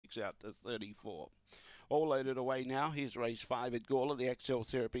6 out to 34. All loaded away now. Here's race 5 at Gawler, the Excel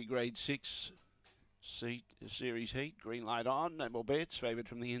Therapy Grade 6 Series Heat. Green light on, no more bets. Favoured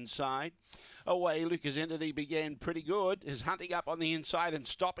from the inside. Away, Lucas Entity began pretty good. Is hunting up on the inside and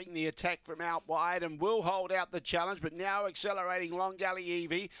stopping the attack from out wide and will hold out the challenge, but now accelerating Long Gully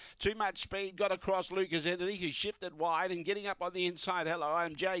Evie. Too much speed got across Lucas Entity, who shifted wide and getting up on the inside. Hello,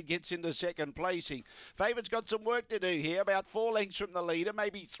 I'm Jade gets into second placing. Favourite's got some work to do here, about 4 lengths from the leader,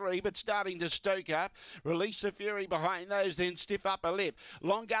 maybe 3, but starting to stoke up. Release the Fury behind those, then stiff upper lip.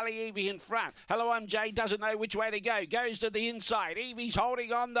 Long Gully Evie in front. Hello, I'm Jade doesn't know which way to go. Goes to the inside. Evie's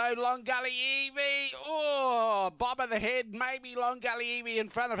holding on though. Long Gully Evie. Oh, bob of the head. Maybe Long Gully Evie in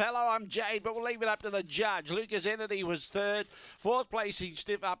front of Hello, I'm Jade, but we'll leave it up to the judge. Lucas Entity was third. Fourth placing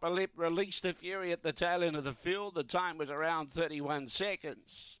stiff upper lip. Released the Fury at the tail end of the field. The time was around 31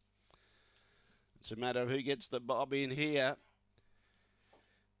 seconds. It's a matter of who gets the bob in here.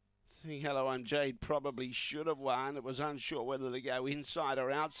 I think Hello, I'm Jade probably should have won. It was unsure whether to go inside or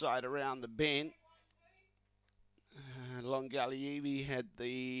outside around the bend. Long Gully Evie had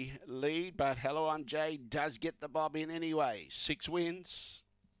the lead, but Hello, I'm Jade does get the bob in anyway. 6 wins.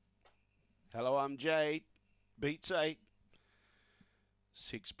 Hello, I'm Jade beats 8.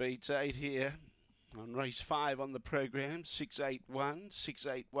 6 beats 8 here on race 5 on the program. 681.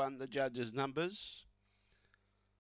 681 the judges' numbers.